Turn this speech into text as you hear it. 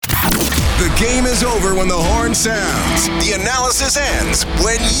game is over when the horn sounds. The analysis ends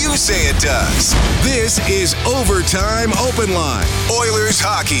when you say it does. This is Overtime Open Line. Oilers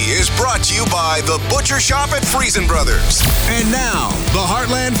hockey is brought to you by the Butcher Shop at Friesen Brothers. And now, the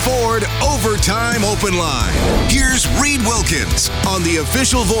Heartland Ford Overtime Open Line. Here's Reed Wilkins on the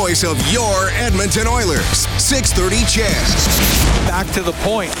official voice of your Edmonton Oilers. 630 CHED. Back to the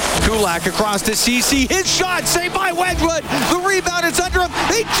point. Kulak across to CC. His shot saved by Wedgwood. The rebound is under him.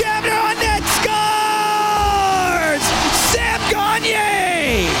 He jammed it on net. Scores! Sam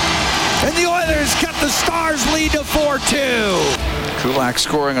Gagner! And the Oilers cut the Stars lead to 4-2. Kulak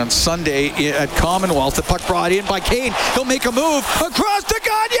scoring on Sunday at Commonwealth. The puck brought in by Kane. He'll make a move across to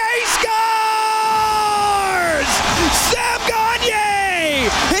Gagner. He scores! Sam Gagner!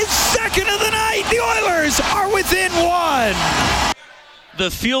 His second of the night. The Oilers are within one. The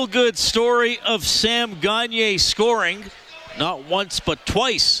feel-good story of Sam Gagner scoring, not once but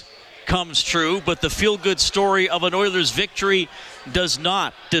twice, comes true, but the feel-good story of an Oilers victory does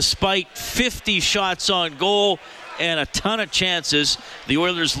not. Despite 50 shots on goal and a ton of chances, the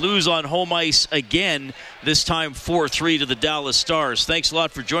Oilers lose on home ice again, this time 4-3 to the Dallas Stars. Thanks a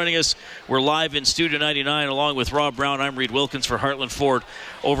lot for joining us. We're live in Studio 99 along with Rob Brown. I'm Reed Wilkins for Heartland Ford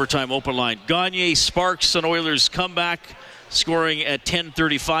Overtime Open Line. Gagner sparks an Oilers comeback, scoring at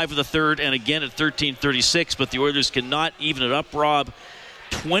 10:35 of the third and again at 13:36, but the Oilers cannot even it up, Rob.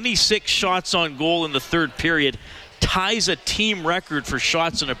 26 shots on goal in the third period, ties a team record for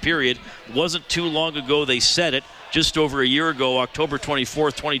shots in a period. Wasn't too long ago they set it, just over a year ago, October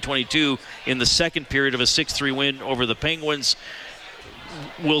 24th, 2022, in the second period of a 6-3 win over the Penguins.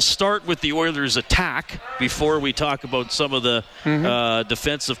 We'll start with the Oilers' attack before we talk about some of the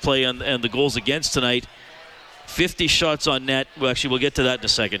defensive play and the goals against tonight. 50 shots on net. Well, actually, we'll get to that in a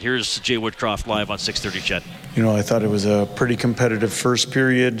second. Here's Jay Woodcroft live on 630 CHED. You know, I thought it was a pretty competitive first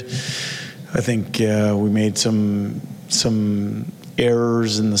period. I think we made some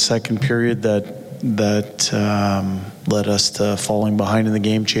errors in the second period that led us to falling behind in the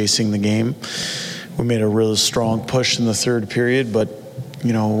game, chasing the game. We made a really strong push in the third period, but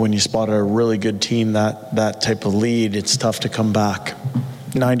you know, when you spot a really good team that type of lead, it's tough to come back.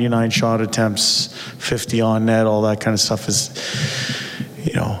 99 shot attempts, 50 on net, all that kind of stuff is,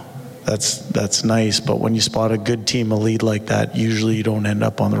 you know, that's nice. But when you spot a good team, a lead like that, usually you don't end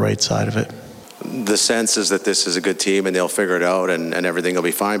up on the right side of it. The sense is that this is a good team and they'll figure it out and everything will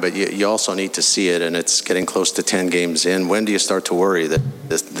be fine. But you also need to see it, and it's getting close to 10 games in. When do you start to worry that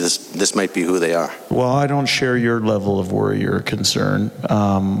this might be who they are? Well, I don't share your level of worry or concern,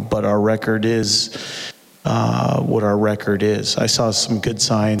 but our record is what our record is. I saw some good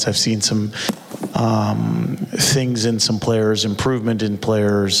signs. I've seen some things in some players, improvement in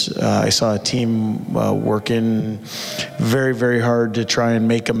players. I saw a team working very, very hard to try and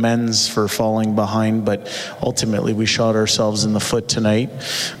make amends for falling behind, but ultimately we shot ourselves in the foot tonight.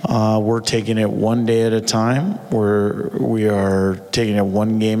 We're taking it one day at a time. We are taking it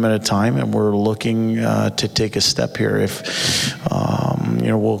one game at a time, and we're looking to take a step here. If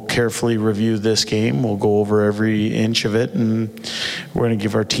we'll carefully review this game. We'll go over every inch of it, and we're going to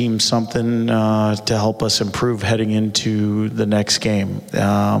give our team something to help us improve heading into the next game.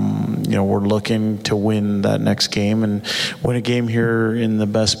 We're looking to win that next game and win a game here in the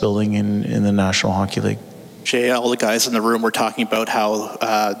best building in the National Hockey League. Jay, all the guys in the room were talking about how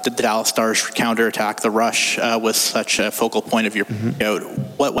the Dallas Stars counterattack, the rush, was such a focal point of your out.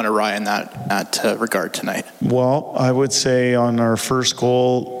 What went awry in that regard tonight? Well, I would say on our first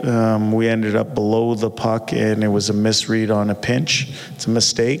goal, we ended up below the puck, and it was a misread on a pinch. It's a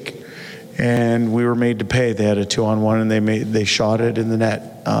mistake, and we were made to pay. They had a 2-on-1, and they shot it in the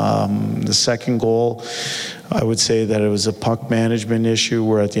net. The second goal, I would say that it was a puck management issue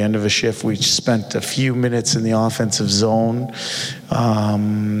where at the end of a shift we spent a few minutes in the offensive zone.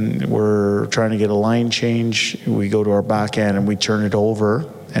 We're trying to get a line change. We go to our backhand and we turn it over.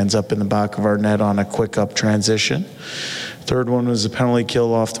 Ends up in the back of our net on a quick up transition. Third one was a penalty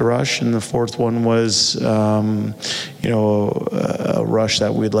kill off the rush, and the fourth one was, a rush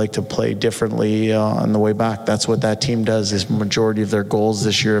that we'd like to play differently on the way back. That's what that team does. Is majority of their goals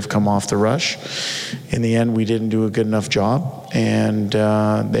this year have come off the rush. In the end, we didn't do a good enough job, and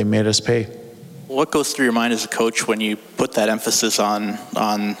they made us pay. What goes through your mind as a coach when you put that emphasis on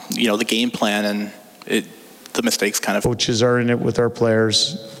the game plan and the mistakes kind of? Coaches are in it with our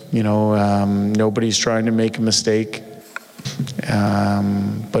players. Nobody's trying to make a mistake.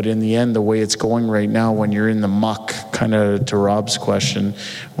 But in the end, the way it's going right now, when you're in the muck, kind of to Rob's question,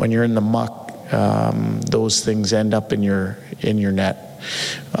 when you're in the muck, those things end up in your net.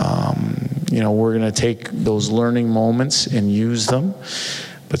 We're going to take those learning moments and use them.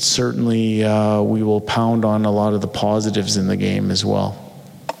 certainly we will pound on a lot of the positives in the game as well.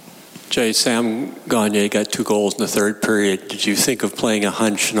 Jay, Sam Gagner got 2 goals in the third period. Did you think of playing a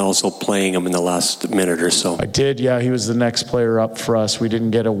hunch and also playing him in the last minute or so? I did, yeah. He was the next player up for us. We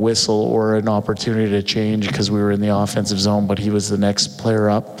didn't get a whistle or an opportunity to change because we were in the offensive zone, but he was the next player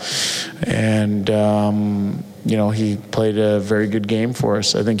up. And, he played a very good game for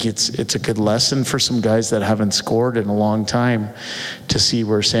us. I think it's a good lesson for some guys that haven't scored in a long time to see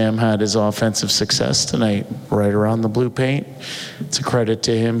where Sam had his offensive success tonight, right around the blue paint. It's a credit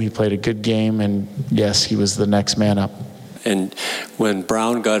to him. He played a good game, and yes, he was the next man up. And when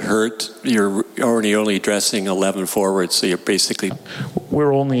Brown got hurt, you're already only dressing 11 forwards, so you're basically...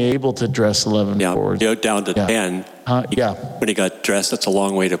 We're only able to dress 11 forwards. You're down to 10. When he got dressed, that's a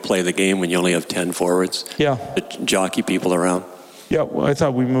long way to play the game when you only have 10 forwards. Yeah. To jockey people around. Yeah, well, I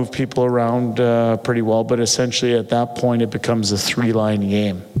thought we moved people around pretty well, but essentially at that point it becomes a 3-line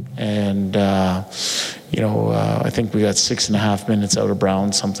game. And, I think we got 6.5 minutes out of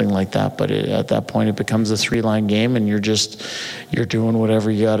Brown, something like that. But at that point it becomes a 3-line game, and you're doing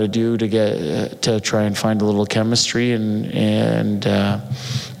whatever you got to do to get to try and find a little chemistry. And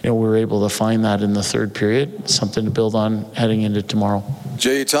we were able to find that in the third period, something to build on heading into tomorrow.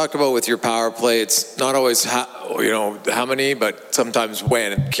 Jay, you talked about with your power play, it's not always how many, but sometimes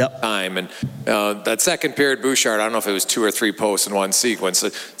when and time. And that second period, Bouchard, I don't know if it was 2 or 3 posts in one sequence.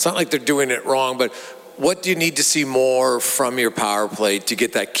 It's not like they're doing it wrong, but what do you need to see more from your power play to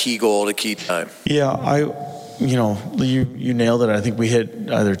get that key goal to keep time? Yeah, you nailed it. I think we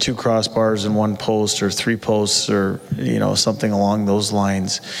hit either 2 crossbars and 1 post or 3 posts or, something along those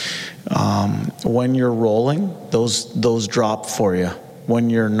lines. When you're rolling, those drop for you.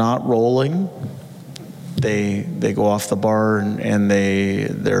 When you're not rolling, they go off the bar and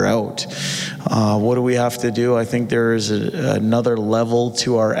they're out. What do we have to do? I think there is another level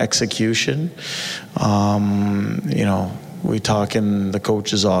to our execution. We talk in the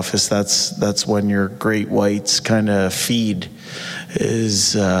coach's office. That's when your great whites kind of feed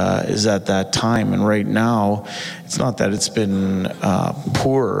is at that time. And right now, it's not that it's been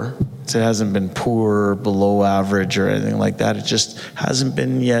poor. It hasn't been poor, below average, or anything like that. It just hasn't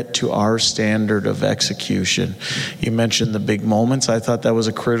been yet to our standard of execution. You mentioned the big moments. I thought that was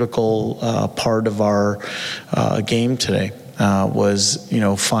a critical part of our game today. Was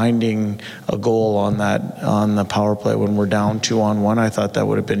finding a goal on the power play when we're down 2-on-1. I thought that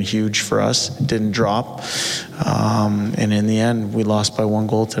would have been huge for us. It didn't drop, and in the end, we lost by 1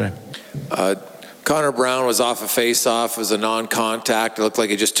 goal today. Connor Brown was off a face-off. It was a non-contact. It looked like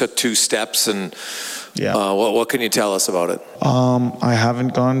he just took 2 steps. And what can you tell us about it? I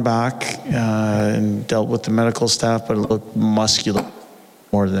haven't gone back and dealt with the medical staff, but it looked muscular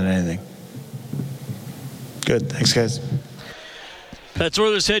more than anything. Good. Thanks, guys. That's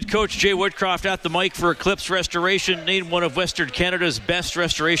Oilers head coach Jay Woodcroft at the mic for Eclipse Restoration, named one of Western Canada's best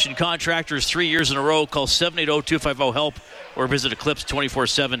restoration contractors 3 years in a row. Call 780-250-HELP or visit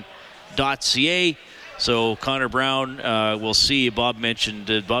eclipse247.ca. So Connor Brown, we'll see. Bob mentioned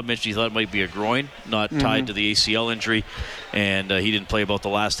he thought it might be a groin, not tied to the ACL injury, and he didn't play about the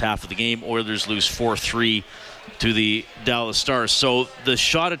last half of the game. Oilers lose 4-3 to the Dallas Stars. So the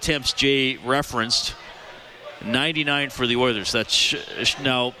shot attempts Jay referenced, 99 for the Oilers. That's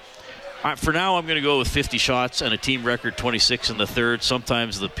now. For now, I'm going to go with 50 shots and a team record 26 in the third.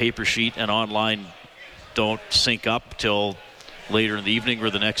 Sometimes the paper sheet and online don't sync up till later in the evening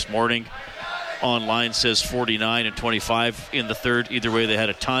or the next morning. Online says 49 and 25 in the third. Either way, they had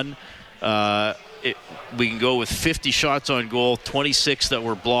a ton. We can go with 50 shots on goal, 26 that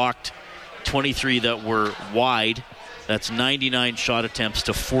were blocked, 23 that were wide. That's 99 shot attempts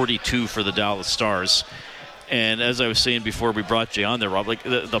to 42 for the Dallas Stars. And as I was saying before we brought Jay on there, Rob, like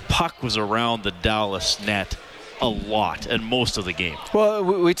the puck was around the Dallas net a lot and most of the game. Well,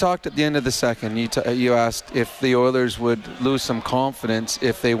 we talked at the end of the second. You asked if the Oilers would lose some confidence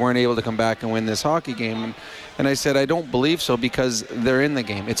if they weren't able to come back and win this hockey game. And I said, I don't believe so, because they're in the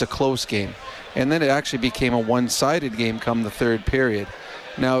game. It's a close game. And then it actually became a one-sided game come the third period.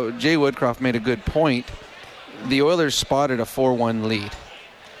 Now, Jay Woodcroft made a good point. The Oilers spotted a 4-1 lead.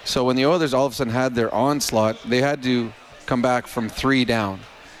 So when the Oilers all of a sudden had their onslaught, they had to come back from 3 down.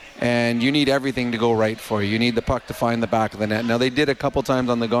 And you need everything to go right for you. You need the puck to find the back of the net. Now, they did a couple times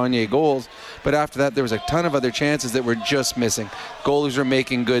on the Gagner goals, but after that, there was a ton of other chances that were just missing. Goalies were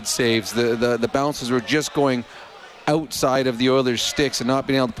making good saves. The bounces were just going outside of the Oilers' sticks and not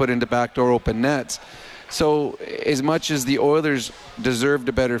being able to put into backdoor open nets. So as much as the Oilers deserved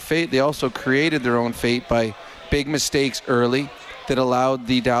a better fate, they also created their own fate by big mistakes early that allowed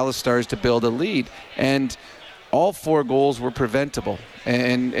the Dallas Stars to build a lead. And all 4 goals were preventable.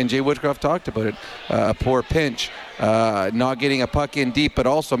 And Jay Woodcroft talked about it. A poor pinch, not getting a puck in deep, but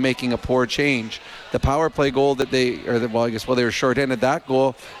also making a poor change. The power play goal that they were shorthanded. That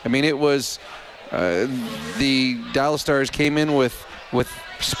goal, I mean, it was the Dallas Stars came in with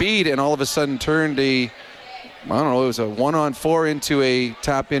speed and all of a sudden turned it was a 1-on-4 into a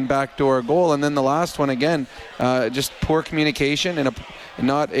tap-in backdoor goal. And then the last one, again, just poor communication and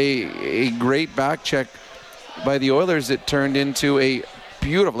not a great back check by the Oilers. It turned into a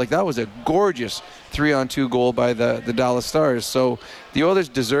beautiful, that was a gorgeous 3-on-2 goal by the Dallas Stars. So the Oilers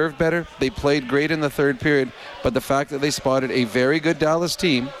deserved better. They played great in the third period, but the fact that they spotted a very good Dallas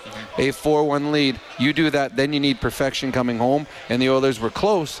team, a 4-1 lead, you do that, then you need perfection coming home, and the Oilers were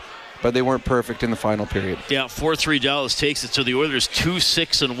close, but they weren't perfect in the final period. Yeah, 4-3 Dallas takes it. So the Oilers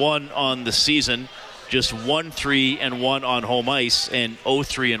 2-6-1 on the season, just 1-3-1 on home ice, and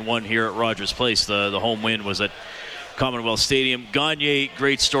 0-3-1 here at Rogers Place. The home win was at Commonwealth Stadium. Gagne,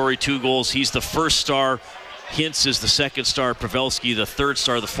 great story, 2 goals. He's the first star. Hintz is the second star. Pavelski, the third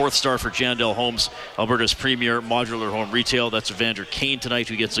star. The fourth star for Jandel Homes, Alberta's premier modular home retail. That's Evander Kane tonight,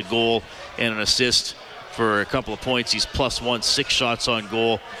 who gets a goal and an assist for a couple of points. He's +1, 6 shots on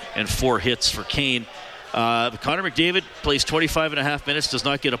goal, and 4 hits for Kane. Connor McDavid plays 25.5 minutes, does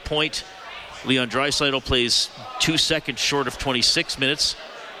not get a point. Leon Draisaitl plays 2 seconds short of 26 minutes,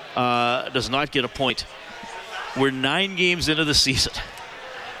 does not get a point. We're 9 games into the season.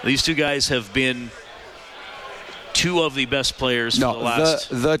 These 2 guys have been 2 of the best players for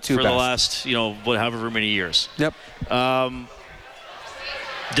the last however many years. Yep.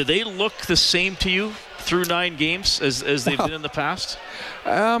 Do they look the same to you through 9 games as they've been in the past?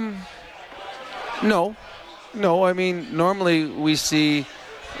 No. I mean, normally we see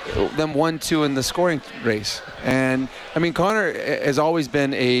them 1-2 in the scoring race. And, I mean, Connor has always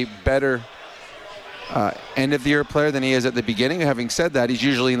been a better end-of-the-year player than he is at the beginning. Having said that, he's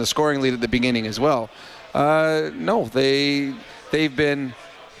usually in the scoring lead at the beginning as well. No, they've been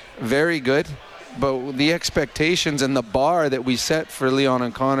very good, but the expectations and the bar that we set for Leon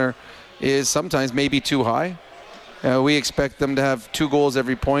and Connor is sometimes maybe too high. We expect them to have 2 goals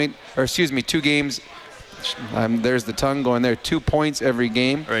every point, 2 games. There's the tongue going there. 2 points every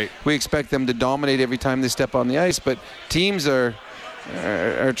game. Right. We expect them to dominate every time they step on the ice, but teams are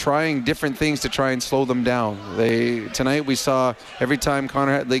trying different things to try and slow them down. Tonight we saw every time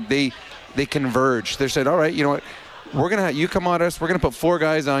Connor had, they converged. They said, all right, you know what, you come on us, we're gonna put 4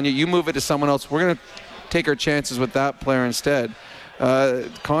 guys on you, you move it to someone else, we're gonna take our chances with that player instead.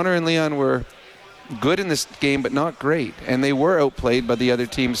 Connor and Leon were good in this game, but not great, and they were outplayed by the other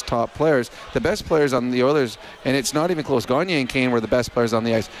team's top players. The best players on the Oilers, and it's not even close, Gagne and Kane were the best players on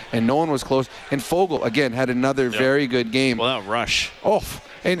the ice, and no one was close. And Foegele, again, had another very good game. Well, that rush. Oh,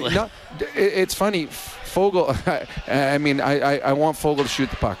 and it's funny, Foegele, I mean, I want Foegele to shoot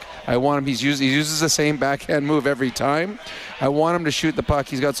the puck. I want him, he uses the same backhand move every time. I want him to shoot the puck.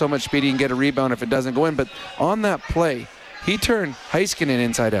 He's got so much speed he can get a rebound if it doesn't go in. But on that play, he turned Heiskanen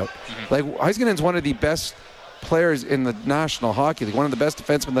inside out. Mm-hmm. Heiskanen's one of the best players in the National Hockey League, one of the best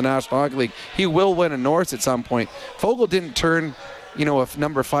defensemen in the National Hockey League. He will win a Norris at some point. Foegele didn't turn, a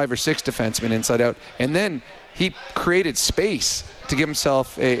number 5 or 6 defenseman inside out. And then he created space to give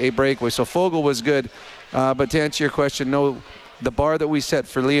himself a breakaway. So Foegele was good. But to answer your question, no, the bar that we set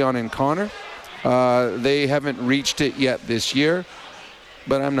for Leon and Connor, they haven't reached it yet this year.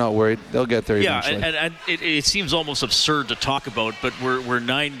 But I'm not worried. They'll get there eventually. Yeah, and it seems almost absurd to talk about, but we're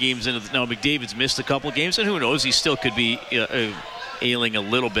 9 games into now. McDavid's missed a couple games, and who knows? He still could be ailing a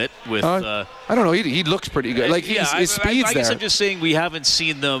little bit with. I don't know. He looks pretty good. His speed's I guess there. I'm just saying we haven't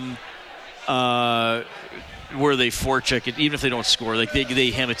seen them where they forecheck it, even if they don't score. Like they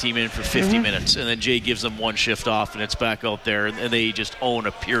hem a team in for 50 minutes, and then Jay gives them 1 shift off, and it's back out there, and they just own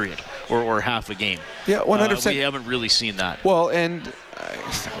a period or half a game. Yeah, 100%. We haven't really seen that. Well, and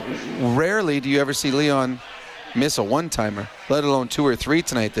rarely do you ever see Leon miss a one-timer, let alone 2 or 3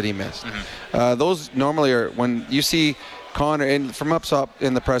 tonight that he missed. Mm-hmm. Those normally are when you see Connor, and from up top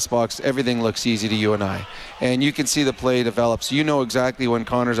in the press box, everything looks easy to you and I. And you can see the play develop. So you know exactly when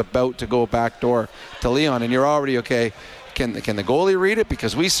Connor's about to go backdoor to Leon, and you're already, okay, can the goalie read it?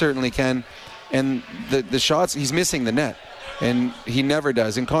 Because we certainly can. And the shots, he's missing the net, and he never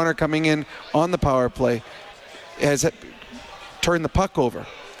does. And Connor coming in on the power play has turned the puck over.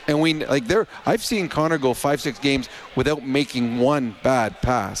 And I've seen Connor go 5-6 games without making 1 bad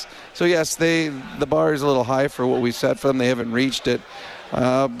pass. So yes, the bar is a little high for what we've set for them. They haven't reached it,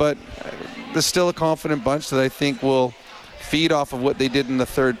 but there's still a confident bunch that I think will feed off of what they did in the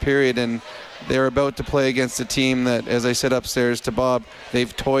third period. And they're about to play against a team that, as I said upstairs to Bob,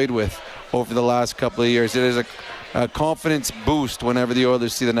 they've toyed with over the last couple of years. It is a confidence boost whenever the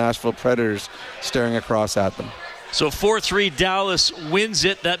Oilers see the Nashville Predators staring across at them. So 4-3 Dallas wins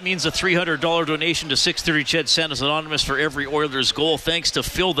it. That means a $300 donation to 630 Ched Santa's Anonymous for every Oilers goal. Thanks to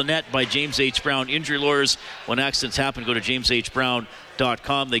Fill the Net by James H. Brown Injury Lawyers. When accidents happen, go to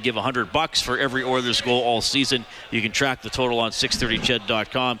jameshbrown.com. They give $100 for every Oilers goal all season. You can track the total on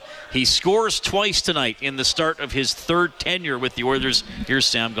 630ched.com. He scores twice tonight in the start of his third tenure with the Oilers. Here's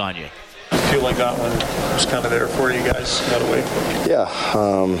Sam Gagner. I feel like that one was kind of there for you guys, got away. Yeah.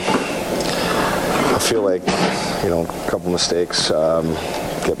 I feel like, a couple mistakes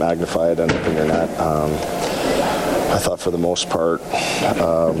get magnified, end up in your net. I thought for the most part,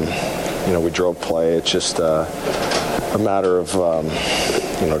 we drove play. It's just a matter of,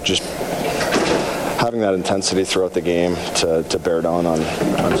 just having that intensity throughout the game to bear down on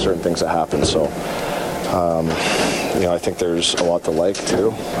certain things that happen. So, I think there's a lot to like,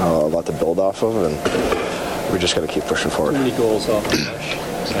 too, a lot to build off of, and we just got to keep pushing forward. How many goals off the rush?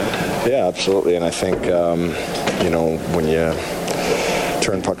 Yeah, absolutely. And I think, when you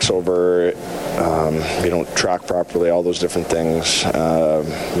turn pucks over, you don't track properly, all those different things.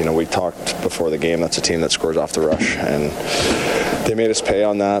 We talked before the game, that's a team that scores off the rush. And they made us pay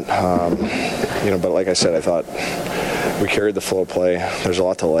on that. But like I said, I thought we carried the flow play. There's a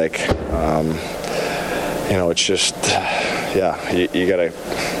lot to like. It's just, you got to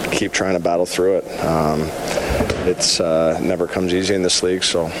keep trying to battle through it. It's never comes easy in this league,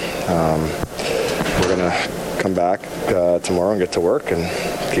 so we're going to come back tomorrow and get to work and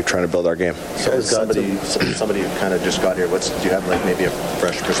keep trying to build our game. So as somebody who kind of just got here, do you have maybe a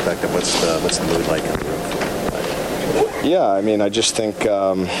fresh perspective? What's the mood like in the room? Yeah, I just think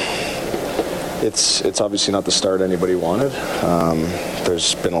it's obviously not the start anybody wanted.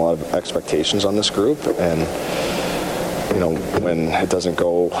 There's been a lot of expectations on this group, and when it doesn't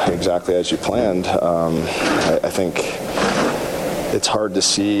go exactly as you planned, I think it's hard to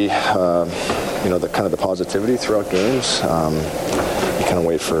see, the kind of the positivity throughout games. You kind of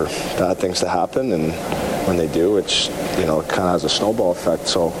wait for bad things to happen, and when they do, it kind of has a snowball effect.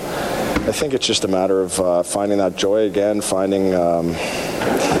 So I think it's just a matter of finding that joy again, finding,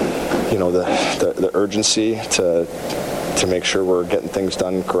 the urgency to make sure we're getting things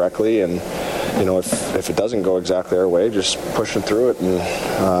done correctly, and if it doesn't go exactly our way, just pushing through it and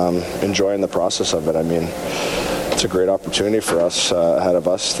enjoying the process of it. It's a great opportunity for us ahead of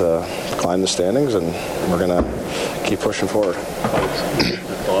us to climb the standings, and we're going to keep pushing forward.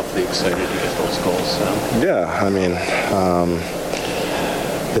 Awfully excited to get those goals.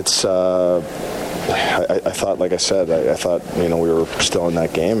 It's. I thought, like I said, I thought we were still in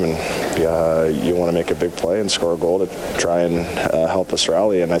that game, and you want to make a big play and score a goal to try and help us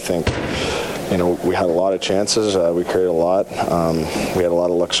rally. And I think we had a lot of chances. We created a lot. We had a lot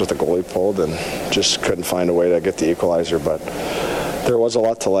of looks with the goalie pulled, and just couldn't find a way to get the equalizer. But there was a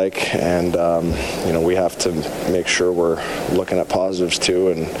lot to like, and we have to make sure we're looking at positives too,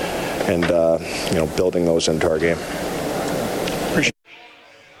 and building those into our game.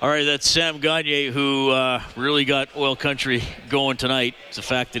 All right, that's Sam Gagner, who really got Oil Country going tonight. It's the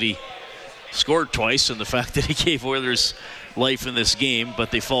fact that he scored twice and the fact that he gave Oilers life in this game, but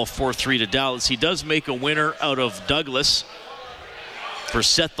they fall 4-3 to Dallas. He does make a winner out of Douglas for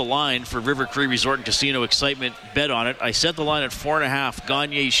Set the Line for River Cree Resort and Casino Excitement. Bet on it. I set the line at 4.5.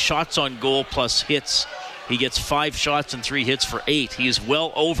 Gagner's shots on goal plus hits. He gets 5 shots and 3 hits for 8. He is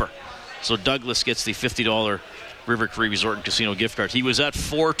well over. So Douglas gets the $50 River Cree Resort and Casino gift card. He was at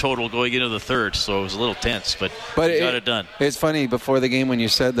 4 total going into the third, so it was a little tense, but he got it done. It's funny, before the game when you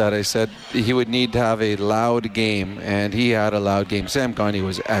said that, I said he would need to have a loud game, and he had a loud game. Sam Gagner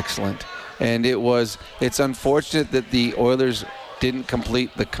was excellent, and it's unfortunate that the Oilers didn't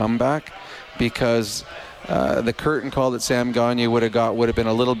complete the comeback, because the curtain call that Sam Gagner would have been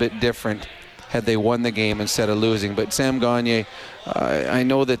a little bit different had they won the game instead of losing. But Sam Gagner, I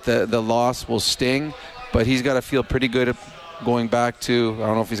know that the loss will sting, but he's got to feel pretty good going back to, I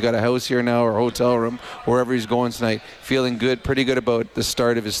don't know if he's got a house here now or a hotel room, wherever he's going tonight, feeling pretty good about the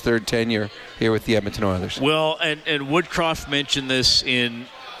start of his third tenure here with the Edmonton Oilers. Well, and Woodcroft mentioned this in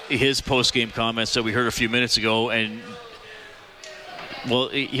his post-game comments that we heard a few minutes ago, and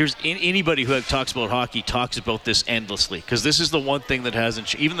here's anybody who talks about hockey talks about this endlessly, because this is the one thing that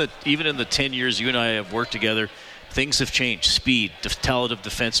hasn't, even in the 10 years you and I have worked together, things have changed. Speed, talent of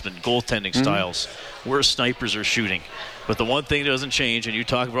defensemen, goaltending styles, where snipers are shooting. But the one thing that doesn't change, and you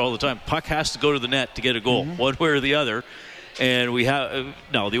talk about all the time, puck has to go to the net to get a goal, one way or the other. And we have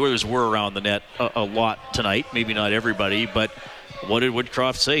now the Oilers were around the net a lot tonight. Maybe not everybody, but what did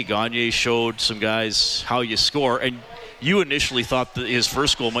Woodcroft say? Gagner showed some guys how you score, and you initially thought that his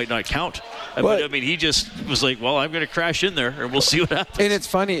first goal might not count. I mean, he just was like, well, I'm going to crash in there, and we'll see what happens. And it's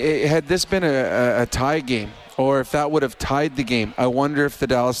funny, had this been a tie game, or if that would have tied the game, I wonder if the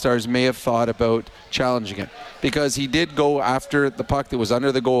Dallas Stars may have thought about challenging it. Because he did go after the puck that was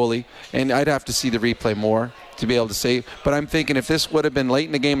under the goalie, and I'd have to see the replay more to be able to say. But I'm thinking if this would have been late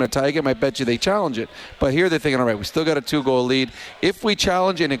in the game in a tie game, I bet you they challenge it. But here they're thinking, all right, we still got a 2-goal lead. If we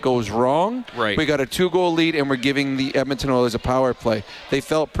challenge and it goes wrong, we got a 2-goal lead and we're giving the Edmonton Oilers a power play. They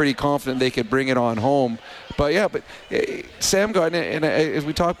felt pretty confident they could bring it on home. But Sam Gagner, and as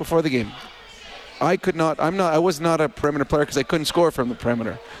we talked before the game, I was not a perimeter player because I couldn't score from the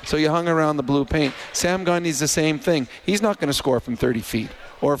perimeter. So you hung around the blue paint. Sam Gagner's the same thing. He's not going to score from 30 feet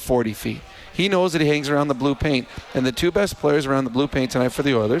or 40 feet. He knows that he hangs around the blue paint. And the two best players around the blue paint tonight for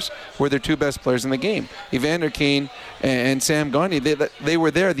the Oilers were their two best players in the game. Evander Kane and Sam Gagner, they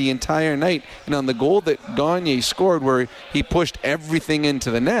were there the entire night. And on the goal that Gagner scored where he pushed everything into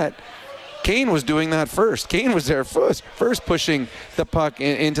the net, Kane was doing that first. Kane was there first pushing the puck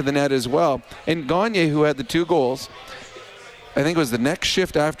into the net as well. And Gagner, who had the 2 goals, I think it was the next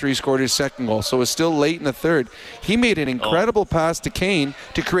shift after he scored his second goal, so it was still late in the third. He made an incredible pass to Kane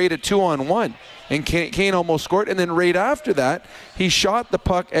to create a 2-on-1, and Kane almost scored. And then right after that, he shot the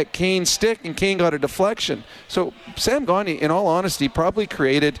puck at Kane's stick, and Kane got a deflection. So Sam Gagner, in all honesty, probably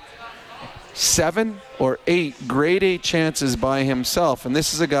created 7 or 8 grade A chances by himself. And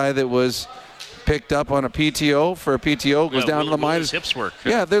this is a guy that was picked up on a PTO for a PTO, goes down to the minors. Hips work.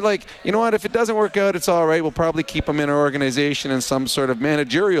 Yeah, they're like, you know what, if it doesn't work out, it's all right. We'll probably keep him in our organization in some sort of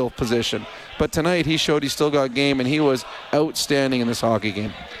managerial position. But tonight he showed he still got game, and he was outstanding in this hockey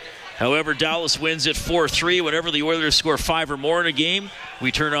game. However, Dallas wins at 4-3. Whenever the Oilers score 5 or more in a game,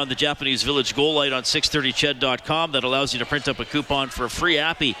 we turn on the Japanese Village goal light on 630ched.com. That allows you to print up a coupon for a free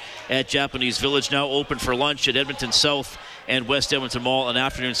appy at Japanese Village, now open for lunch at Edmonton South and West Edmonton Mall. An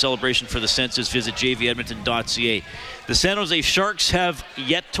afternoon celebration for the senses. Visit jvedmonton.ca. The San Jose Sharks have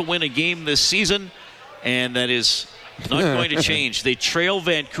yet to win a game this season, and that is not going to change. They trail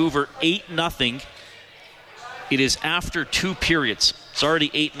Vancouver 8-0. It is after 2 periods. It's already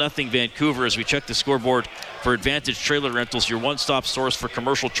 8-0 Vancouver as we check the scoreboard for Advantage Trailer Rentals, your one-stop source for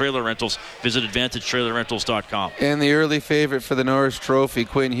commercial trailer rentals. Visit AdvantageTrailerRentals.com. And the early favorite for the Norris Trophy,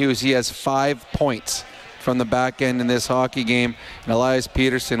 Quinn Hughes, he has 5 points from the back end in this hockey game. And Elias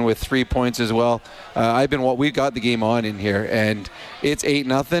Peterson with 3 points as well. We got the game on in here, and it's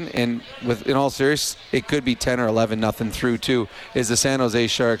 8-0. And in all seriousness, it could be 10 or 11-0 through 2. Is the San Jose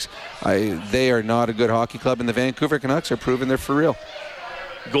Sharks? They are not a good hockey club, and the Vancouver Canucks are proving they're for real.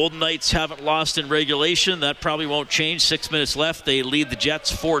 Golden Knights haven't lost in regulation. That probably won't change. 6 minutes left. They lead the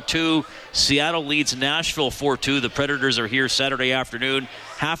Jets 4-2. Seattle leads Nashville 4-2. The Predators are here Saturday afternoon.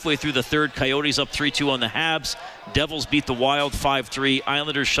 Halfway through the third, Coyotes up 3-2 on the Habs. Devils beat the Wild 5-3.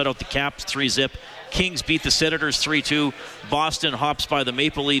 Islanders shut out the Caps 3-0. Kings beat the Senators 3-2. Boston hops by the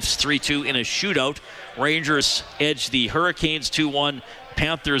Maple Leafs 3-2 in a shootout. Rangers edge the Hurricanes 2-1.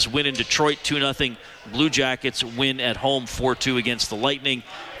 Panthers win in Detroit 2-0. Blue Jackets win at home 4-2 against the Lightning.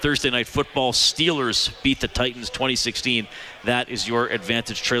 Thursday Night Football, Steelers beat the Titans 2016. That is your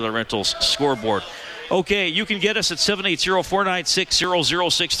Advantage Trailer Rentals scoreboard. Okay, you can get us at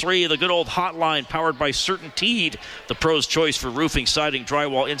 780-496-0063, the good old hotline powered by CertainTeed, the pro's choice for roofing, siding,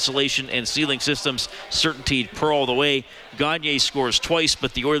 drywall, insulation, and ceiling systems. CertainTeed, pro all the way. Gagner scores twice,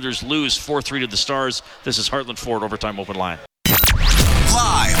 but the Oilers lose 4-3 to the Stars. This is Heartland Ford Overtime Open Line.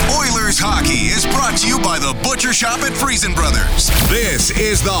 Live Oilers hockey is brought to you by the Butcher Shop at Friesen Brothers. This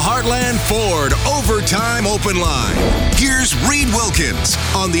is the Heartland Ford Overtime Open Line. Here's Reed Wilkins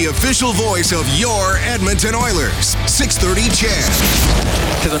on the official voice of your Edmonton Oilers. 630 CHED.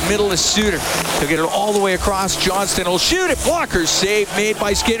 To the middle of Suter. He'll get it all the way across. Johnston will shoot it. Blocker save made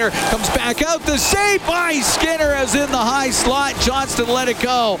by Skinner. Comes back out. The save by Skinner is in the high slot. Johnston let it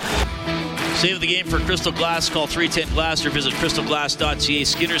go. Save the game for Crystal Glass. Call 310-GLASS or visit crystalglass.ca.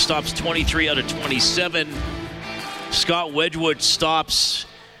 Skinner stops 23 out of 27. Scott Wedgwood stops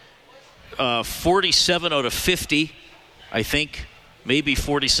 47 out of 50, I think. Maybe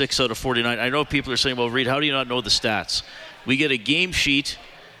 46 out of 49. I know people are saying, well, Reed, how do you not know the stats? We get a game sheet,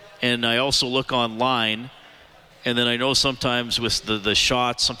 and I also look online. And then I know sometimes with the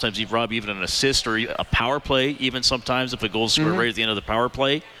shots, sometimes you rob even an assist or a power play, even sometimes if a goal's scored right at the end of the power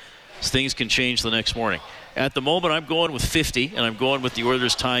play. Things can change the next morning. At the moment, I'm going with 50, and I'm going with the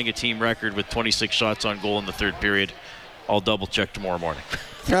Oilers tying a team record with 26 shots on goal in the third period. I'll double-check tomorrow morning.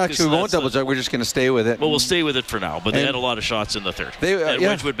 Actually, we won't double-check. We're just going to stay with it. Well, we'll stay with it for now, but they had a lot of shots in the third. And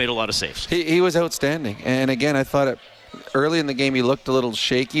Wedgwood made a lot of saves. He was outstanding. And, again, I thought early in the game he looked a little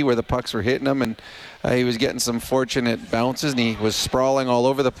shaky where the pucks were hitting him, and he was getting some fortunate bounces, and he was sprawling all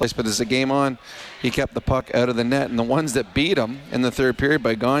over the place. But as the game on, he kept the puck out of the net, and the ones that beat him in the third period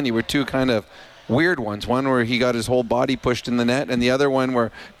by Gagne were two kind of weird ones. One where he got his whole body pushed in the net, and the other one where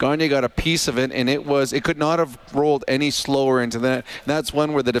Gagne got a piece of it, and it could not have rolled any slower into the net. And that's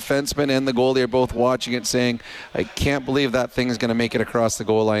one where the defenseman and the goalie are both watching it saying, I can't believe that thing is going to make it across the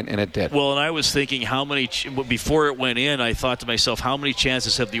goal line, and it did. Well, and I was thinking before it went in, I thought to myself, how many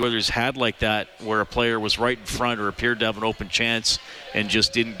chances have the Oilers had like that where a player was right in front or appeared to have an open chance and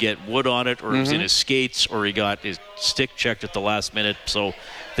just didn't get wood on it, or it was in his skates, or he got his stick checked at the last minute. So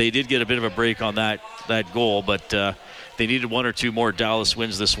they did get a bit of a break on that goal, but they needed one or two more. Dallas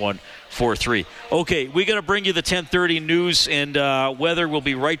wins this one 4-3. Okay, we got to bring you the 10:30 news and weather. We'll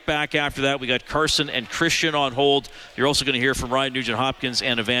be right back after that. We got Carson and Christian on hold. You're also going to hear from Ryan Nugent-Hopkins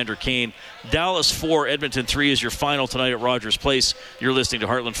and Evander Kane. Dallas 4, Edmonton 3 is your final tonight at Rogers Place. You're listening to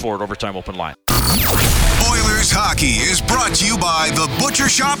Heartland Ford Overtime Open Line. Oilers hockey is brought to you by the Butcher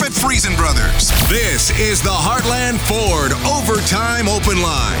Shop at Friesen Brothers. This is the Heartland Ford Overtime Open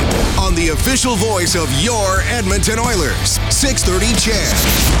Line on the official voice of your Edmonton Oilers. 630 CHED.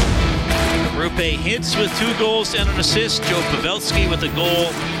 Rupe Hintz with 2 goals and an assist. Joe Pavelski with a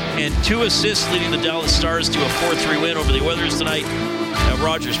goal and 2 assists, leading the Dallas Stars to a 4-3 win over the Oilers tonight at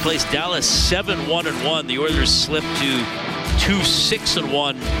Rogers Place. Dallas 7-1-1. The Oilers slipped to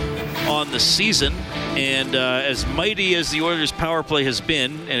 2-6-1 on the season. And as mighty as the Oilers' power play has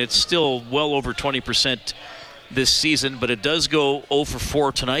been, and it's still well over 20% this season, but it does go 0 for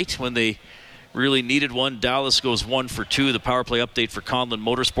 4 tonight when they really needed one. Dallas goes 1 for 2. The power play update for Conlon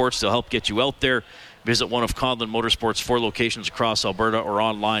Motorsports. They'll help get you out there. Visit one of Conlon Motorsports' 4 locations across Alberta or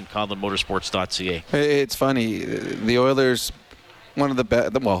online, conlonmotorsports.ca. It's funny. The Oilers, one of the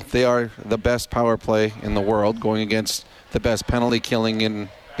best, well, they are the best power play in the world, going against the best penalty killing in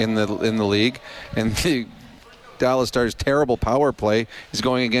the league, and the Dallas Stars' terrible power play is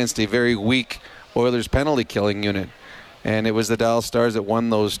going against a very weak Oilers penalty killing unit. And it was the Dallas Stars that won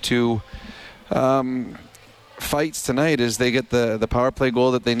those 2 fights tonight as they get the power play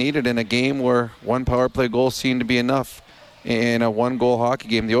goal that they needed in a game where 1 power play goal seemed to be enough in a 1-goal hockey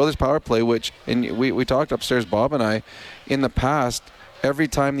game. The Oilers power play, which, and we talked upstairs, Bob and I, in the past, every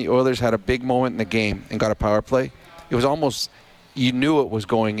time the Oilers had a big moment in the game and got a power play, it was almost, you knew it was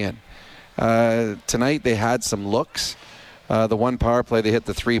going in. Tonight they had some looks. The 1 power play, they hit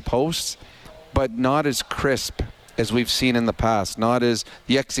the 3 posts, but not as crisp as we've seen in the past. Not as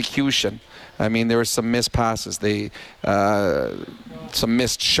the execution. I mean, there were some missed passes. Some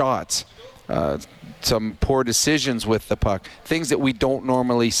missed shots. Some poor decisions with the puck. Things that we don't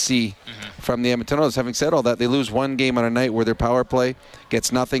normally see from the Edmonton Oilers. Having said all that, they lose 1 game on a night where their power play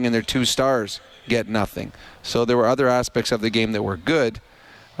gets nothing and their 2 stars get nothing. So there were other aspects of the game that were good.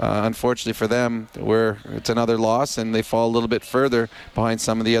 Unfortunately for them, it's another loss, and they fall a little bit further behind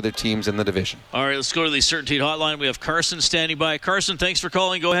some of the other teams in the division. All right, let's go to the Certainty Hotline. We have Carson standing by. Carson, thanks for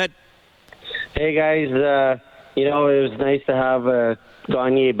calling. Go ahead. Hey, guys. It was nice to have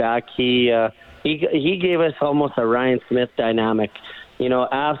Gagne back. He gave us almost a Ryan Smith dynamic.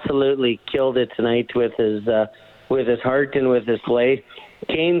 Absolutely killed it tonight with his heart and with his play.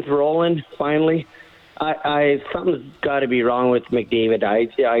 Kane's rolling finally. Something's got to be wrong with McDavid.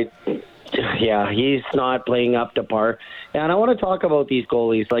 He's not playing up to par. And I want to talk about these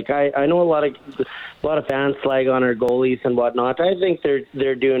goalies. Like I know a lot of fans slag on our goalies and whatnot. I think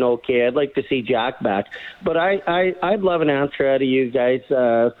they're doing okay. I'd like to see Jack back, but I'd love an answer out of you guys.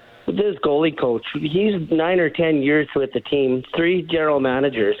 This goalie coach, he's 9 or 10 years with the team, 3 general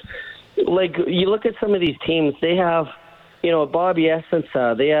managers. Like you look at some of these teams, they have. Bobby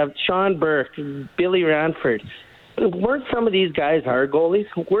Essensa, they have Sean Burke, Billy Ranford. Weren't some of these guys our goalies?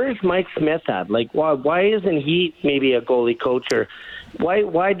 Where's Mike Smith at? Like, why isn't he maybe a goalie coach? Or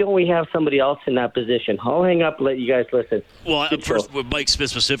why don't we have somebody else in that position? I'll hang up and let you guys listen. Well, first, with Mike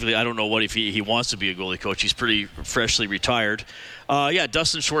Smith specifically, I don't know if he wants to be a goalie coach. He's pretty freshly retired.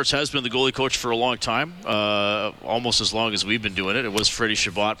 Dustin Schwartz has been the goalie coach for a long time, almost as long as we've been doing it. It was Freddie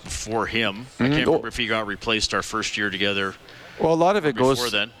Chabot before him. I can't remember if he got replaced our first year together. Well, a lot of it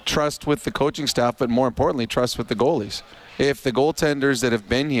goes trust with the coaching staff, but more importantly, trust with the goalies. If the goaltenders that have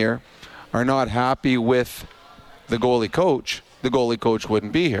been here are not happy with the goalie coach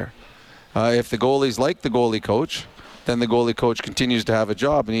wouldn't be here. If the goalies like the goalie coach, then the goalie coach continues to have a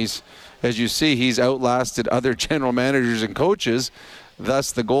job. And he's, as you see, he's outlasted other general managers and coaches.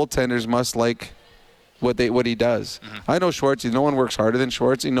 Thus, the goaltenders must like what he does. I know Schwartzy. No one works harder than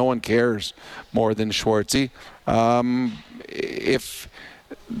Schwartzy. No one cares more than Schwartzy. If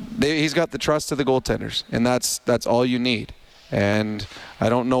he's got the trust of the goaltenders, and that's all you need. And I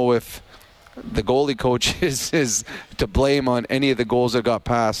don't know if the goalie coach is to blame on any of the goals that got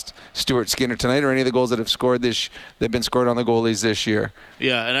past Stuart Skinner tonight, or any of the goals that they've been scored on the goalies this year.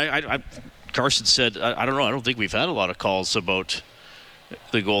 Yeah, and I Carson said, I don't know, I don't think we've had a lot of calls about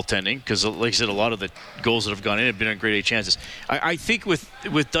the goaltending, because like I said, a lot of the goals that have gone in have been on grade A chances. I think with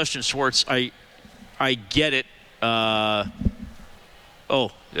Dustin Schwartz, I get it. I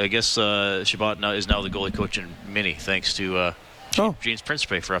guess Shabbat is now the goalie coach in Mini, thanks to James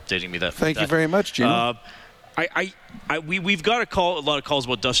Principe for updating me that. Thank you very much, Gene. We've got a lot of calls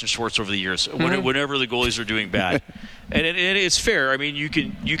about Dustin Schwartz over the years, whenever the goalies are doing bad, and it's fair. I mean, you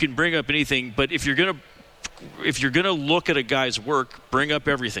can bring up anything, but if you're gonna look at a guy's work, bring up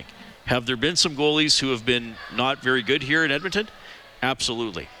everything. Have there been some goalies who have been not very good here in Edmonton?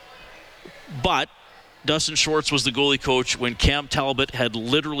 Absolutely, but Dustin Schwartz was the goalie coach when Cam Talbot had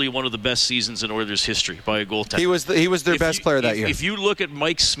literally one of the best seasons in Oilers history by a goaltender. He was their best player that year. If you look at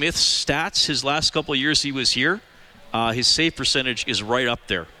Mike Smith's stats, his last couple of years he was here, his save percentage is right up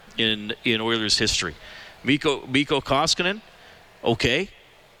there in Oilers history. Mikko Koskinen, okay,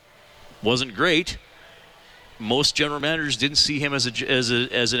 wasn't great. Most general managers didn't see him as an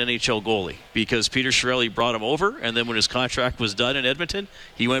NHL goalie because Peter Chiarelli brought him over, and then when his contract was done in Edmonton,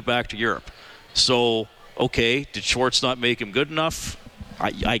 he went back to Europe. So, okay, did Schwartz not make him good enough?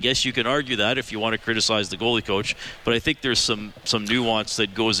 I guess you can argue that if you want to criticize the goalie coach, but I think there's some nuance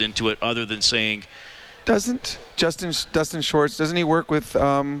that goes into it other than saying... Doesn't Dustin Schwartz, doesn't he work with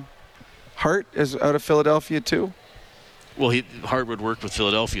Hart out of Philadelphia too? Well, Hart would work with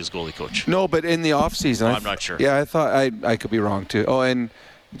Philadelphia's goalie coach. No, but in the offseason. I'm not sure. Yeah, I thought I could be wrong too. Oh, and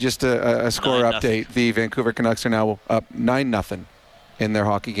just a score update. The Vancouver Canucks are now up 9-0 in their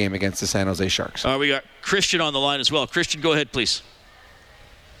hockey game against the San Jose Sharks. We got Christian on the line as well. Christian, go ahead, please.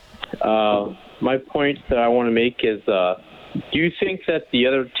 My point that I want to make is, do you think that the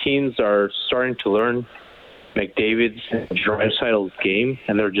other teams are starting to learn McDavid's and Draisaitl's game,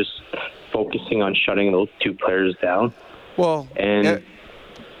 and they're just focusing on shutting those two players down? Well,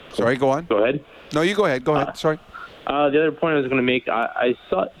 sorry, go on. Go ahead. No, you go ahead. Go ahead. Sorry. The other point I was going to make, I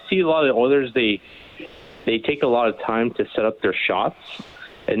see a lot of the Oilers, they take a lot of time to set up their shots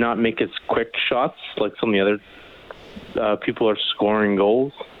and not make it quick shots like some of the other people are scoring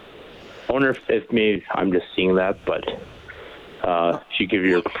goals. I wonder if maybe I'm just seeing that, but if you give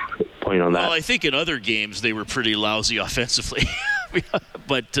your point on that. Well, I think in other games they were pretty lousy offensively,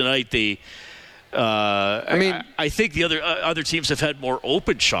 but tonight they. I think the other teams have had more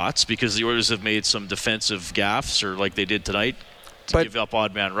open shots because the Oilers have made some defensive gaffes, or like they did tonight, to give up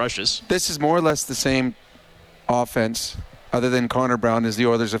odd man rushes. This is more or less the same offense, other than Connor Brown, as the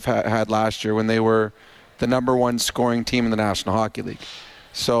Oilers have had last year when they were the number one scoring team in the National Hockey League.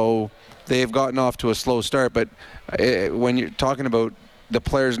 So they've gotten off to a slow start, but when you're talking about the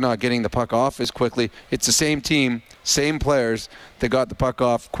players not getting the puck off as quickly, it's the same team, same players that got the puck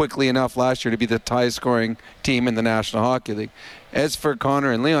off quickly enough last year to be the highest scoring team in the National Hockey League. As for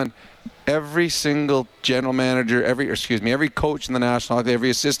Connor and Leon, every single general manager, every coach in the National Hockey League, every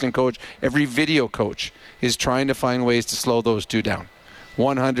assistant coach, every video coach is trying to find ways to slow those two down.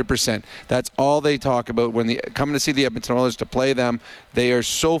 100%. That's all they talk about when they come to see the Edmonton Oilers to play them. They are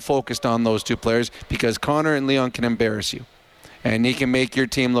so focused on those two players because Connor and Leon can embarrass you. And he can make your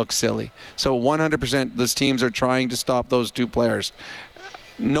team look silly. So 100% those teams are trying to stop those two players.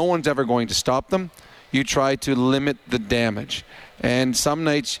 No one's ever going to stop them. You try to limit the damage. And some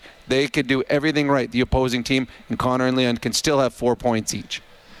nights they could do everything right, the opposing team, and Connor and Leon can still have 4 points each.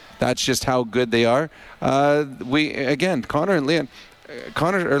 That's just how good they are. Connor and Leon,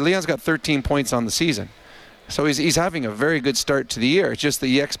 Leon's got 13 points on the season. So he's having a very good start to the year. It's just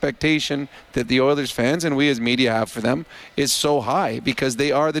the expectation that the Oilers fans and we as media have for them is so high because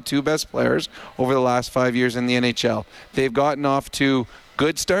they are the two best players over the last 5 years in the NHL. They've gotten off to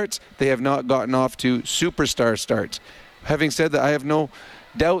good starts. They have not gotten off to superstar starts. Having said that, I have no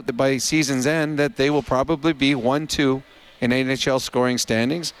doubt that by season's end that they will probably be 1-2 in NHL scoring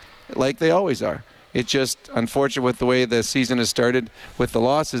standings like they always are. It's just unfortunate with the way the season has started with the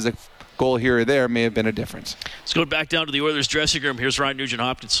losses. A goal here or there may have been a difference. Let's go back down to the Oilers dressing room. Here's Ryan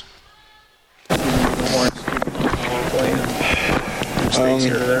Nugent-Hopkins.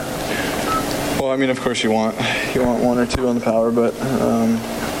 Well, I mean, of course you want one or two on the power, but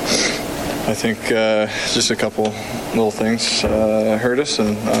I think just a couple little things hurt us, and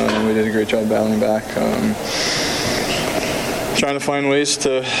we did a great job battling back. Trying to find ways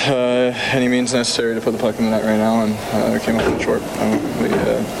to any means necessary to put the puck in the net right now, and we came up with short. We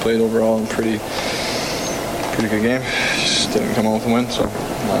played overall a pretty good game. Just didn't come out with a win, so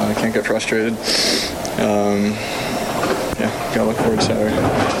I can't get frustrated. Gotta look forward to Saturday.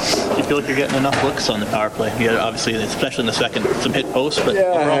 Do you feel like you're getting enough looks on the power play? You obviously, especially in the second, some hit posts. But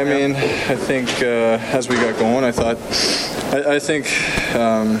I mean, I think as we got going, I think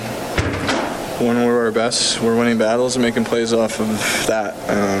when we're our best, we're winning battles and making plays off of that.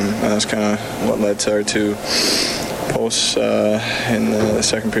 And that's kind of what led to our 2 posts in the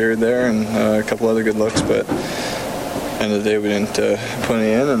second period there, and a couple other good looks. But end of the day, we didn't put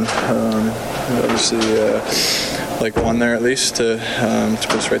any in, and obviously like one there at least to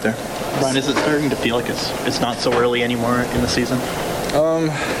put us right there. Brian, is it starting to feel like it's not so early anymore in the season?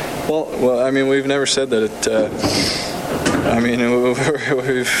 Well, I mean, we've never said that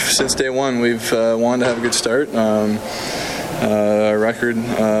we've since day one we've wanted to have a good start. Our record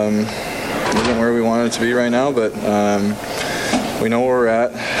isn't where we want it to be right now, but we know where we're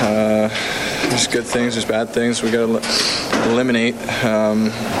at. There's good things, there's bad things. We got to eliminate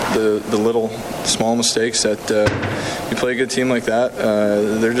the little small mistakes that you play a good team like that.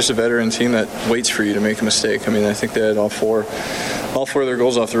 They're just a veteran team that waits for you to make a mistake. I mean, I think they had all four of their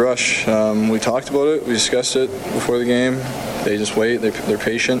goals off the rush. We talked about it, we discussed it before the game. They just wait, they're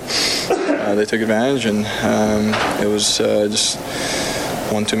patient. They took advantage, and it was just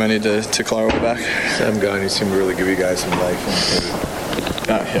one too many to claw our way back. Sam Gagné seemed to really give you guys some life.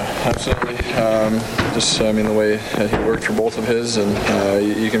 Yeah, absolutely. The way that he worked for both of his, and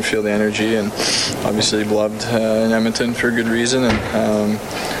you can feel the energy, and obviously loved in Edmonton for a good reason, and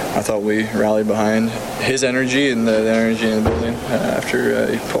I thought we rallied behind his energy and the energy in the building after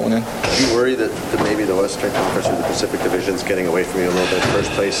he put one in. Do you worry that maybe the Western Conference or the Pacific Division is getting away from you a little bit?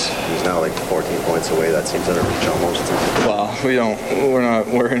 First place is now like 14 points away. That seems under reach almost. Well, we're not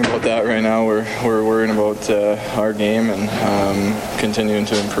worrying about that right now. We're worrying about our game and continuing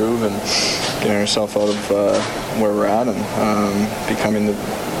to improve and getting ourselves out of where we're at and becoming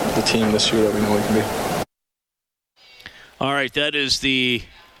the team this year that we know we can be. All right, that is the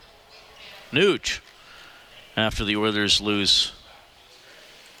Nuge after the Oilers lose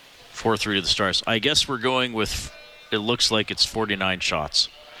 4-3 to the Stars. I guess we're going with, it looks like it's 49 shots,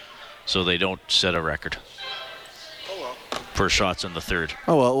 so they don't set a record for shots in the third.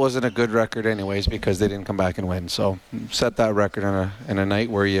 Oh, well, it wasn't a good record anyways because they didn't come back and win. So set that record in a night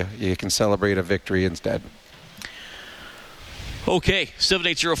where you can celebrate a victory instead. Okay,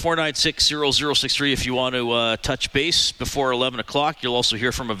 780-496-0063 if you want to touch base before 11 o'clock. You'll also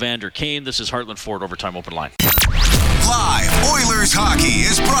hear from Evander Kane. This is Heartland Ford Overtime Open Line. Live Oilers hockey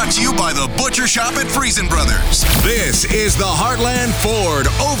is brought to you by the Butcher Shop at Friesen Brothers. This is the Heartland Ford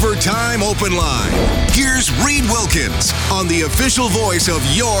Overtime Open Line. Here's Reed Wilkins on the official voice of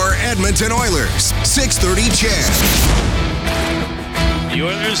your Edmonton Oilers, 630 CHED. The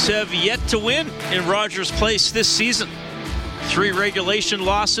Oilers have yet to win in Rogers Place this season. 3 regulation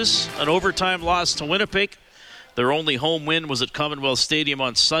losses, an overtime loss to Winnipeg. Their only home win was at Commonwealth Stadium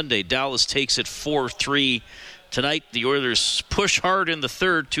on Sunday. Dallas takes it 4-3 tonight. The Oilers push hard in the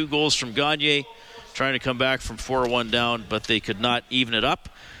third. 2 goals from Gagné, trying to come back from 4-1 down, but they could not even it up.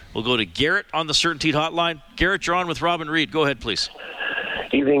 We'll go to Garrett on the Certainty Hotline. Garrett, you're on with Robin Reed. Go ahead, please.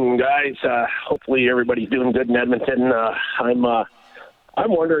 Evening, guys. Hopefully everybody's doing good in Edmonton.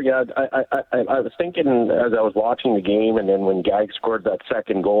 I'm wondering, I was thinking as I was watching the game, and then when Gag scored that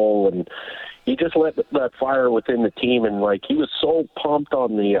second goal, and he just let that fire within the team, and like he was so pumped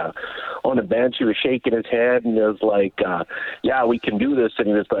on the bench, he was shaking his head, and it was like, yeah, we can do this, and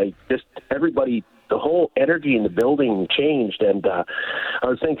he was like, just everybody, the whole energy in the building changed, and I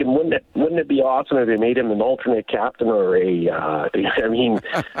was thinking, wouldn't it be awesome if they made him an alternate captain or in a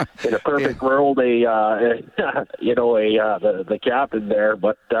perfect world, the captain there,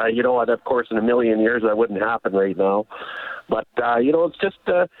 but you know what, of course, in a million years that wouldn't happen right now, but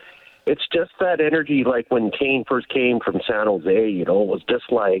it's just that energy, like when Kane first came from San Jose, it was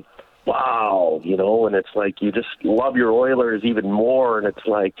just like, wow, and it's like you just love your Oilers even more, and it's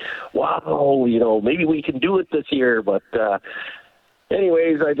like, wow, maybe we can do it this year. But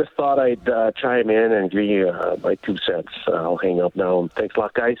anyways, I just thought I'd chime in and give you my 2 cents. I'll hang up now. Thanks a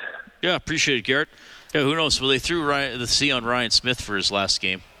lot, guys. Yeah, appreciate it, Garrett. Yeah, who knows? Well, they threw the C on Ryan Smith for his last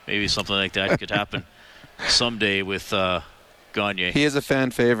game. Maybe something like that could happen someday with Gagné. He is a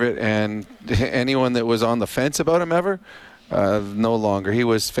fan favorite, and anyone that was on the fence about him ever, no longer. He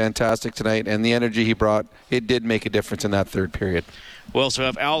was fantastic tonight, and the energy he brought, it did make a difference in that third period. We also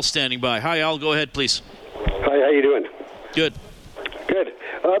have Al standing by. Hi, Al. Go ahead, please. Hi, how you doing? Good. Good.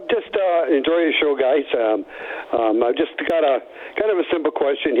 Just enjoy your show, guys. I've just got a kind of a simple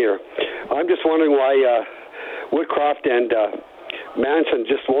question here. I'm just wondering why Woodcroft and Manson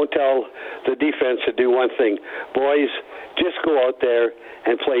just won't tell the defense to do one thing. Boys, just go out there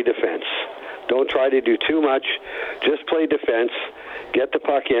and play defense. Don't try to do too much. Just play defense. Get the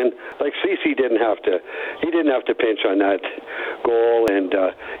puck in. Like Ceci didn't have to pinch on that goal. And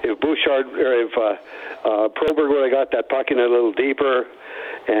if Bouchard or if Proberg would have got that puck in a little deeper,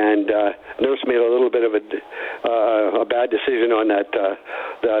 and Nurse made a little bit of a bad decision on that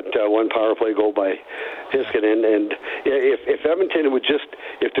one power play goal by Hiskinen. And if Edmonton would just,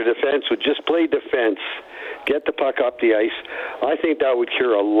 if their defense would just play defense, get the puck up the ice, I think that would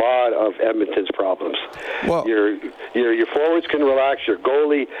cure a lot of Edmonton's problems. Well, your forwards can relax. Your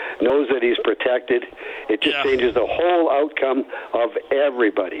goalie knows that he's protected. It just changes the whole outcome of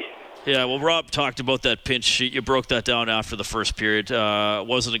everybody. Yeah, well, Rob talked about that pinch. You broke that down after the first period. It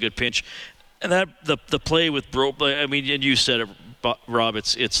wasn't a good pinch, and that the play with I mean, and you said it, Rob.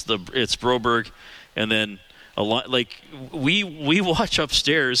 It's Broberg, and then a lot like we watch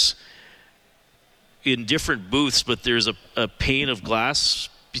upstairs in different booths, but there's a pane of glass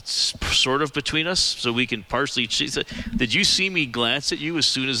sort of between us, so we can partially. Did you see me glance at you as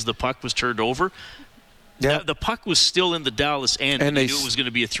soon as the puck was turned over? Yeah, the puck was still in the Dallas end, and they knew it was going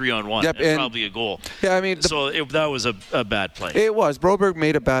to be a 3-on-1, and probably a goal. Yeah, I mean, that was a bad play. It was. Broberg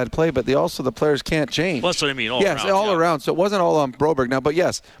made a bad play, but the players can't change. Well, that's what I mean. All around. So it wasn't all on Broberg now, but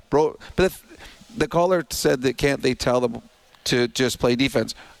yes, but the caller said that can't they tell them to just play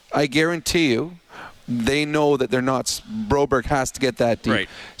defense? I guarantee you, they know that they're not. Broberg has to get that deep. Right.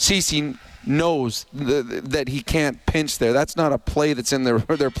 Ceci knows that he can't pinch there. That's not a play that's in their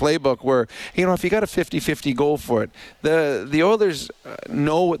playbook where, if you got a 50-50 goal for it. The Oilers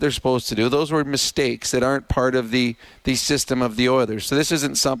know what they're supposed to do. Those were mistakes that aren't part of the system of the Oilers. So this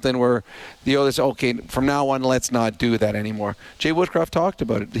isn't something where the Oilers, okay, from now on, let's not do that anymore. Jay Woodcroft talked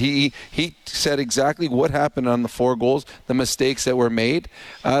about it. He said exactly what happened on the 4 goals, the mistakes that were made.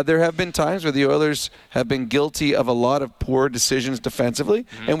 There have been times where the Oilers have been guilty of a lot of poor decisions defensively,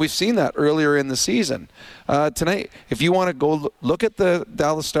 and we've seen that earlier in the season. Tonight, if you want to go look at the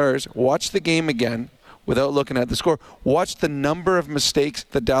Dallas Stars, watch the game again without looking at the score. Watch the number of mistakes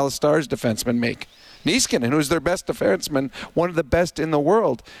the Dallas Stars defensemen make. Niskanen, who's their best defenseman, one of the best in the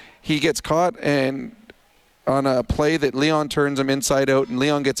world, he gets caught and on a play that Leon turns him inside out, and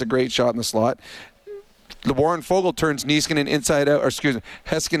Leon gets a great shot in the slot. Warren Foegele turns Niskanen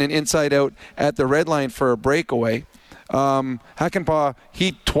Heiskanen inside out at the red line for a breakaway. Hakanpää,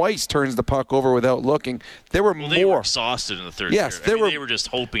 he twice turns the puck over without looking. They were exhausted in the third period. They were just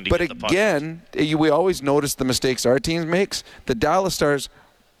hoping to get the puck. But again, we always notice the mistakes our team makes. The Dallas Stars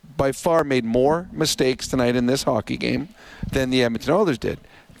by far made more mistakes tonight in this hockey game than the Edmonton Oilers did.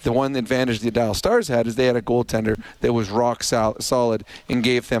 The one advantage the Dallas Stars had is they had a goaltender that was rock solid and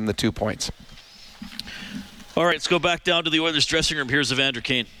gave them the 2 points. All right, let's go back down to the Oilers dressing room. Here's Evander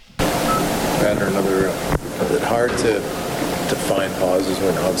Kane. Evander, is it hard to find pauses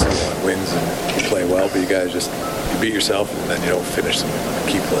when obviously one wins and you play well, but you guys just beat yourself and then you don't finish some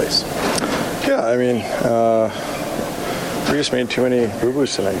key plays? Yeah, I mean, we just made too many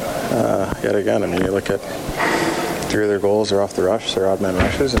boo-boos tonight. Yet again, I mean, you look at 3 of their goals are off the rush, they're odd man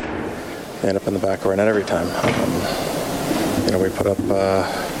rushes, and they end up in the back of our net every time. We put up,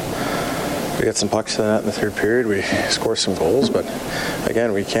 we get some pucks to the net in the third period, we score some goals, but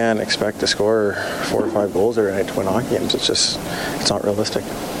again, we can't expect to score 4 or 5 goals every night to win hockey games. It's not realistic.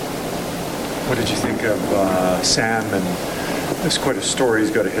 What did you think of Sam? And it's quite a story. He's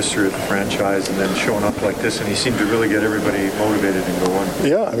got a history with the franchise, and then showing up like this, and he seemed to really get everybody motivated and go on.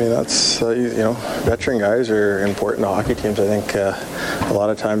 Yeah, I mean, that's, veteran guys are important to hockey teams. I think a lot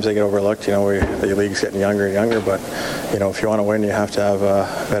of times they get overlooked. The league's getting younger and younger, but, if you want to win, you have to have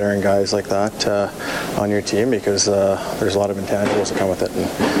veteran guys like that on your team, because there's a lot of intangibles that come with it.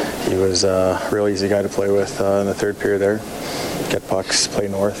 And he was a real easy guy to play with in the third period there. Get pucks, play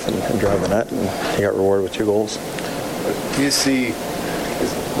north, and drive the net, and he got rewarded with 2 goals. Do you see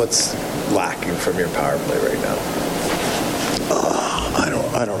what's lacking from your power play right now?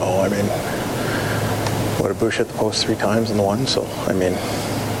 I don't know. I mean, what a Bush hit the post 3 times in the one, so I mean,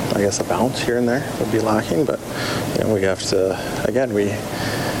 I guess a bounce here and there would be lacking, but we have to, again,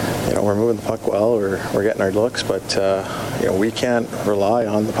 we're moving the puck well, we're getting our looks, but we can't rely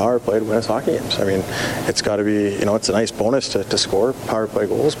on the power play to win us hockey games. I mean, it's got to be, it's a nice bonus to score power play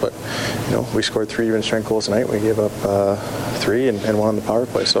goals, but we scored 3 even strength goals tonight. We gave up 3 and 1 on the power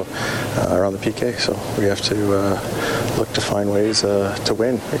play, so around the PK. So we have to look to find ways to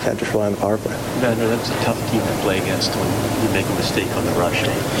win. We can't just rely on the power play. Vander, that's a tough team to play against when you make a mistake on the rush.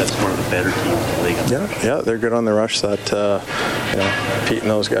 That's one of the better teams to play against. Yeah, they're good on the rush. That Pete and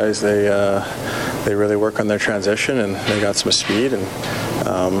those guys, they really work on their transition, and they got some speed, and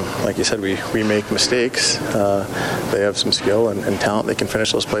like you said, we make mistakes. They have some skill and talent. They can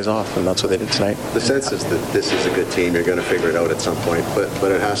finish those plays off, and that's what they did tonight. The sense is that this is a good team. You're going to figure it out at some point,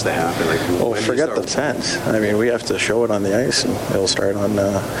 but it has to happen. Forget the sense. I mean, we have to show it on the ice, and it'll start on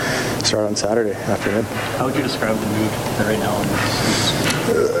Saturday afternoon. How would you describe the mood right now?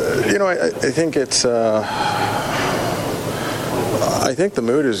 I think it's. I think the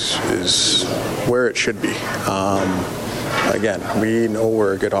mood is where it should be. Again, we know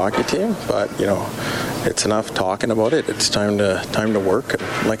we're a good hockey team, but it's enough talking about it. It's time to work. And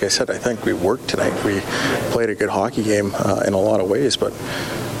like I said, I think we worked tonight. We played a good hockey game in a lot of ways, but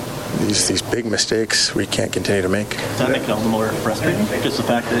these big mistakes we can't continue to make. Does that make it all the more frustrating? Just the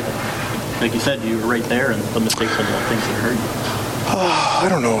fact that, like you said, you were right there, and the mistakes are the things that hurt you. I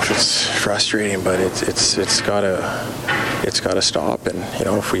don't know if it's frustrating, but it's gotta stop. And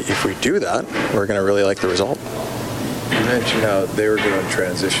if we do that, we're gonna really like the result. You mentioned how they were good on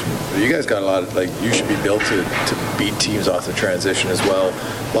transition. You guys got a lot of, you should be built to beat teams off the transition as well.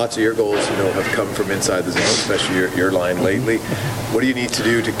 Lots of your goals, have come from inside the zone, especially your line lately. What do you need to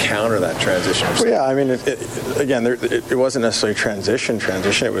do to counter that transition? Well, yeah, I mean, it wasn't necessarily transition.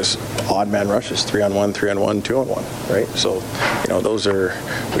 It was odd man rushes, 3-on-1, 3-on-1, 2-on-1, right? So,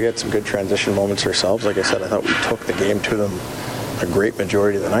 we had some good transition moments ourselves. Like I said, I thought we took the game to them a great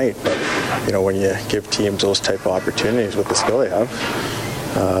majority of the night, but when you give teams those type of opportunities with the skill they have,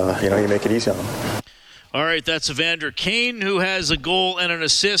 you make it easy on them. All right, that's Evander Kane, who has a goal and an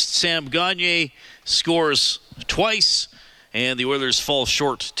assist. Sam Gagner scores twice, and the Oilers fall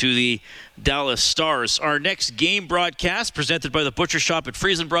short to the Dallas Stars. Our next game broadcast, presented by the Butcher Shop at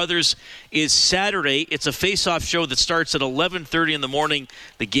Friesen Brothers, is Saturday. It's a face-off show that starts at 11:30 in the morning.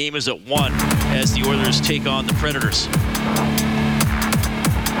 The game is at 1 as the Oilers take on the Predators.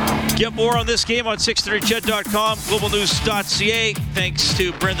 Get more on this game on 630ched.com, globalnews.ca. Thanks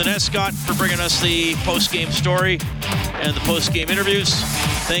to Brendan Escott for bringing us the post-game story and the post-game interviews.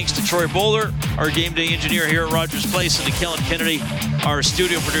 Thanks to Troy Bowler, our game day engineer here at Rogers Place, and to Kellen Kennedy, our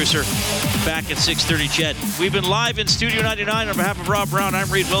studio producer, back at 630 Ched. We've been live in Studio 99 on behalf of Rob Brown. I'm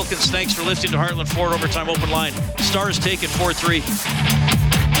Reed Wilkins. Thanks for listening to Heartland Ford Overtime Open Line. Stars take it 4-3.